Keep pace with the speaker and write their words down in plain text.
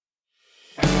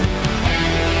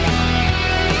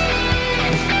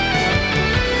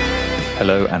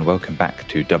Hello and welcome back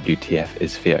to WTF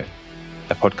is Pheo,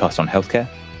 a podcast on healthcare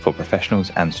for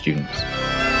professionals and students.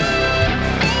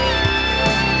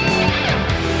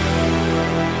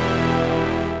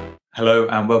 Hello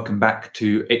and welcome back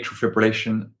to Atrial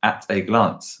Fibrillation at a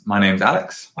Glance. My name's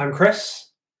Alex. I'm Chris.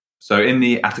 So in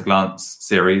the At a Glance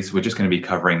series, we're just going to be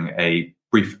covering a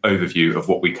brief overview of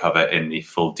what we cover in the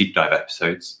full deep dive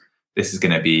episodes. This is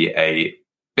going to be a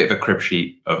bit of a crib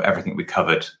sheet of everything we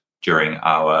covered during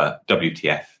our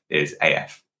WTF is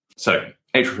AF. So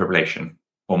atrial fibrillation,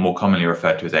 or more commonly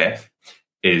referred to as AF,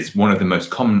 is one of the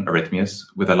most common arrhythmias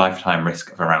with a lifetime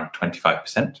risk of around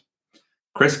 25%.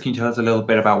 Chris, can you tell us a little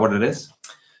bit about what it is?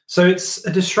 So it's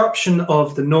a disruption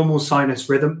of the normal sinus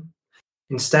rhythm.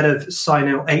 Instead of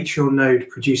sinoatrial node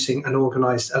producing an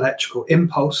organized electrical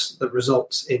impulse that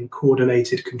results in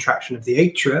coordinated contraction of the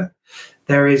atria,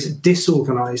 there is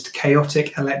disorganized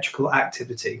chaotic electrical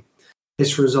activity.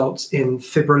 This results in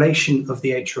fibrillation of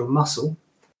the atrial muscle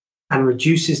and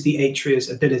reduces the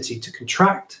atria's ability to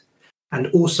contract, and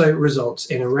also results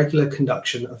in irregular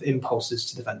conduction of impulses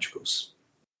to the ventricles.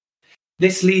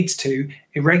 This leads to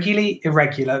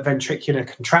irregular ventricular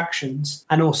contractions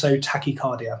and also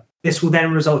tachycardia. This will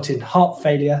then result in heart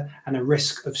failure and a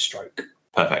risk of stroke.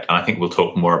 Perfect. And I think we'll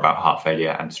talk more about heart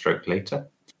failure and stroke later.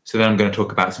 So then I'm going to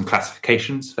talk about some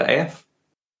classifications for AF.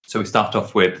 So we start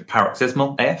off with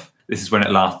paroxysmal AF. This is when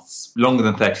it lasts longer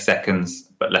than 30 seconds,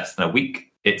 but less than a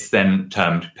week. It's then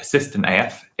termed persistent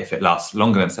AF if it lasts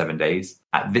longer than 7 days.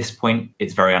 At this point,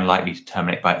 it's very unlikely to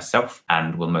terminate by itself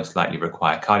and will most likely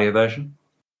require cardioversion.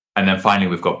 And then finally,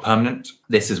 we've got permanent.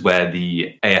 This is where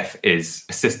the AF is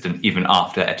persistent even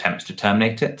after attempts to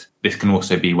terminate it. This can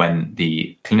also be when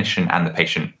the clinician and the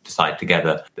patient decide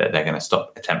together that they're going to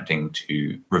stop attempting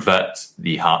to revert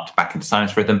the heart back into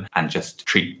sinus rhythm and just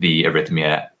treat the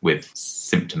arrhythmia with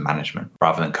symptom management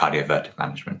rather than cardiovertive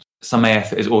management. Some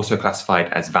AF is also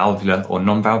classified as valvular or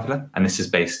non-valvular, and this is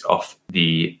based off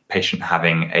the patient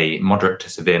having a moderate to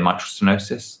severe mitral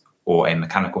stenosis or a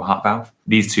mechanical heart valve.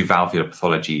 These two valvular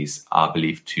pathologies are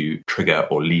believed to trigger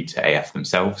or lead to AF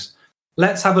themselves.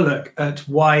 Let's have a look at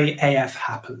why AF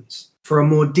happens. For a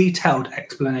more detailed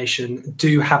explanation,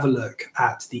 do have a look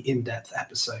at the in-depth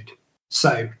episode.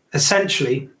 So,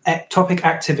 essentially, ectopic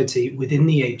activity within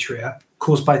the atria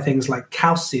caused by things like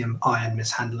calcium ion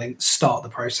mishandling start the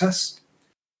process.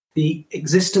 The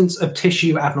existence of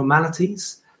tissue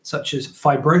abnormalities, such as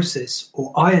fibrosis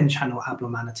or ion channel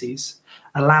abnormalities,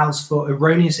 allows for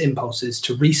erroneous impulses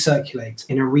to recirculate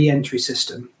in a re-entry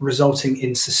system, resulting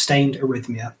in sustained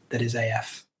arrhythmia that is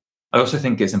AF. I also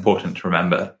think it's important to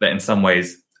remember that in some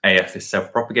ways AF is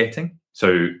self-propagating,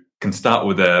 so can start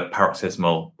with a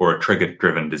paroxysmal or a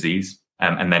trigger-driven disease,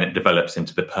 and then it develops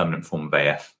into the permanent form of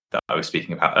AF that I was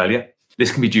speaking about earlier.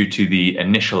 This can be due to the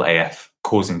initial AF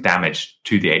causing damage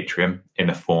to the atrium in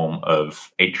the form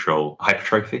of atrial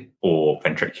hypertrophy or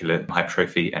ventricular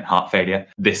hypertrophy and heart failure.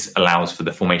 This allows for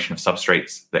the formation of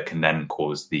substrates that can then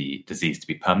cause the disease to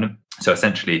be permanent. So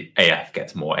essentially, AF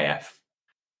gets more AF.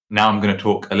 Now I'm going to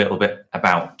talk a little bit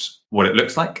about what it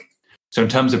looks like. So in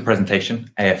terms of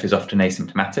presentation, AF is often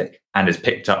asymptomatic and is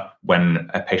picked up when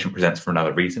a patient presents for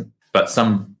another reason. But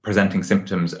some presenting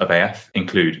symptoms of AF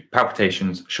include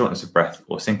palpitations, shortness of breath,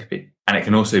 or syncope. And it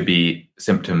can also be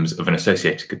symptoms of an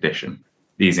associated condition.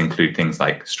 These include things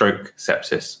like stroke,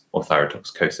 sepsis, or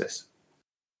thyrotoxicosis.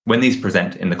 When these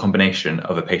present in the combination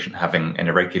of a patient having an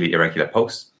irregular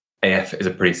pulse, AF is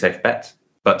a pretty safe bet.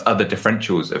 But other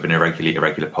differentials of an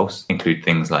irregular pulse include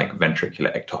things like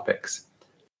ventricular ectopics.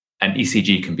 An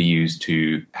ECG can be used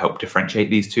to help differentiate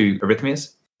these two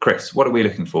arrhythmias. Chris, what are we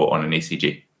looking for on an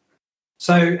ECG?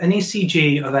 So an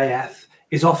ECG of AF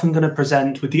is often going to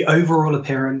present with the overall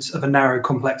appearance of a narrow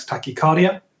complex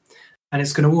tachycardia, and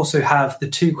it's going to also have the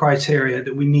two criteria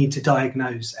that we need to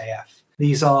diagnose AF.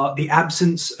 These are the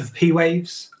absence of P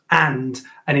waves and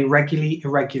an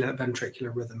irregular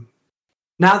ventricular rhythm.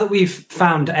 Now that we've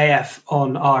found AF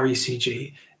on our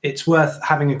ECG, it's worth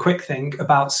having a quick think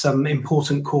about some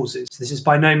important causes. This is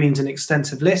by no means an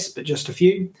extensive list, but just a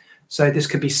few. So this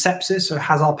could be sepsis, or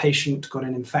has our patient got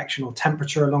an infection or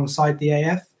temperature alongside the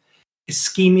AF?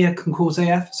 Ischemia can cause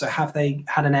AF, so have they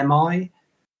had an MI?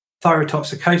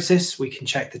 Thyrotoxicosis, we can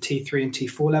check the T3 and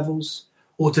T4 levels.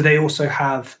 Or do they also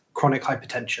have chronic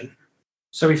hypertension?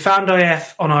 So we found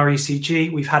AF on our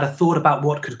ECG. We've had a thought about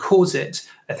what could cause it.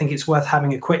 I think it's worth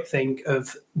having a quick think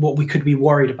of what we could be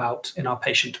worried about in our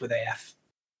patient with AF.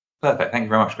 Perfect. Thank you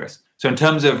very much, Chris. So in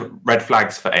terms of red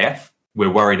flags for AF,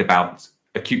 we're worried about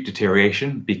acute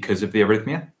deterioration because of the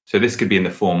arrhythmia. So this could be in the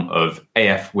form of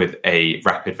AF with a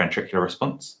rapid ventricular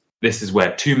response. This is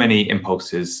where too many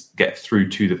impulses get through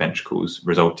to the ventricles,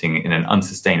 resulting in an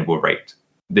unsustainable rate.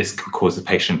 This could cause the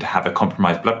patient to have a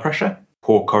compromised blood pressure,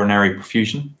 poor coronary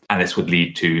perfusion, and this would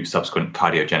lead to subsequent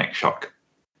cardiogenic shock.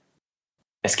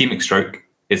 Ischemic stroke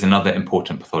is another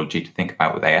important pathology to think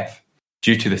about with AF.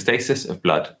 Due to the stasis of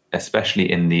blood,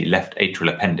 especially in the left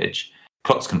atrial appendage,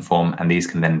 clots can form and these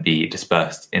can then be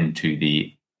dispersed into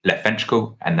the left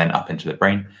ventricle and then up into the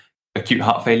brain. Acute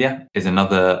heart failure is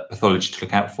another pathology to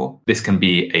look out for. This can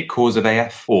be a cause of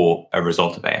AF or a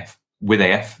result of AF. With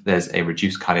AF, there's a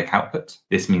reduced cardiac output.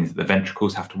 This means that the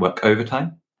ventricles have to work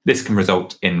overtime. This can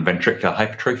result in ventricular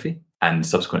hypertrophy and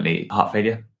subsequently heart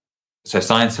failure. So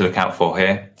signs to look out for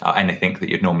here are anything that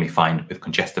you'd normally find with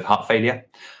congestive heart failure.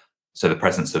 So the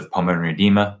presence of pulmonary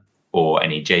edema or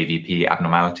any JVP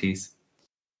abnormalities.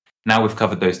 Now we've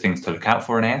covered those things to look out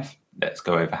for in AF. Let's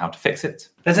go over how to fix it.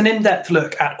 There's an in-depth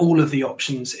look at all of the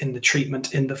options in the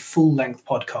treatment in the full-length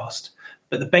podcast,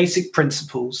 but the basic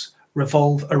principles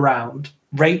revolve around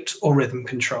rate or rhythm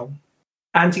control,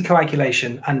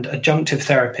 anticoagulation and adjunctive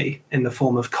therapy in the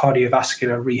form of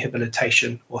cardiovascular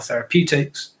rehabilitation or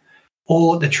therapeutics,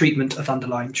 or the treatment of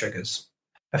underlying triggers.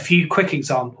 A few quick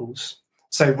examples.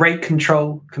 So rate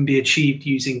control can be achieved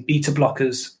using beta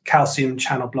blockers, calcium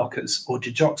channel blockers, or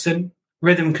digoxin.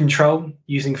 Rhythm control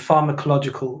using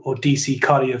pharmacological or DC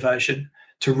cardioversion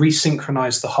to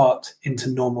resynchronize the heart into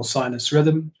normal sinus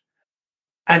rhythm.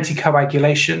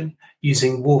 Anticoagulation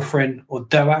using warfarin or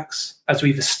DOACs. As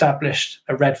we've established,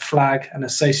 a red flag and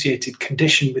associated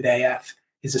condition with AF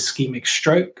is ischemic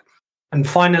stroke. And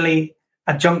finally,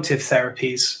 adjunctive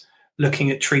therapies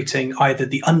looking at treating either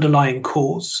the underlying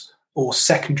cause or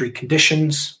secondary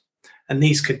conditions. And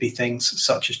these could be things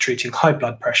such as treating high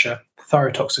blood pressure,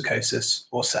 thyrotoxicosis,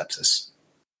 or sepsis.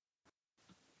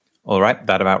 All right,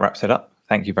 that about wraps it up.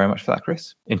 Thank you very much for that,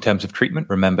 Chris. In terms of treatment,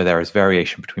 remember there is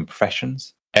variation between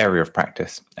professions, area of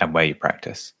practice, and where you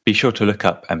practice. Be sure to look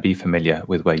up and be familiar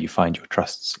with where you find your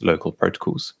trust's local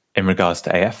protocols. In regards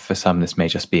to AF, for some this may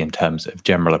just be in terms of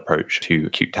general approach to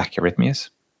acute tachyarrhythmias.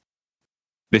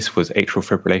 This was Atrial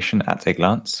Fibrillation at a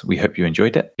Glance. We hope you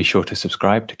enjoyed it. Be sure to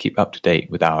subscribe to keep up to date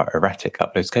with our erratic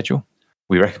upload schedule.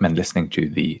 We recommend listening to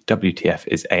the WTF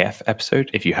is AF episode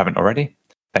if you haven't already.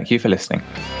 Thank you for listening.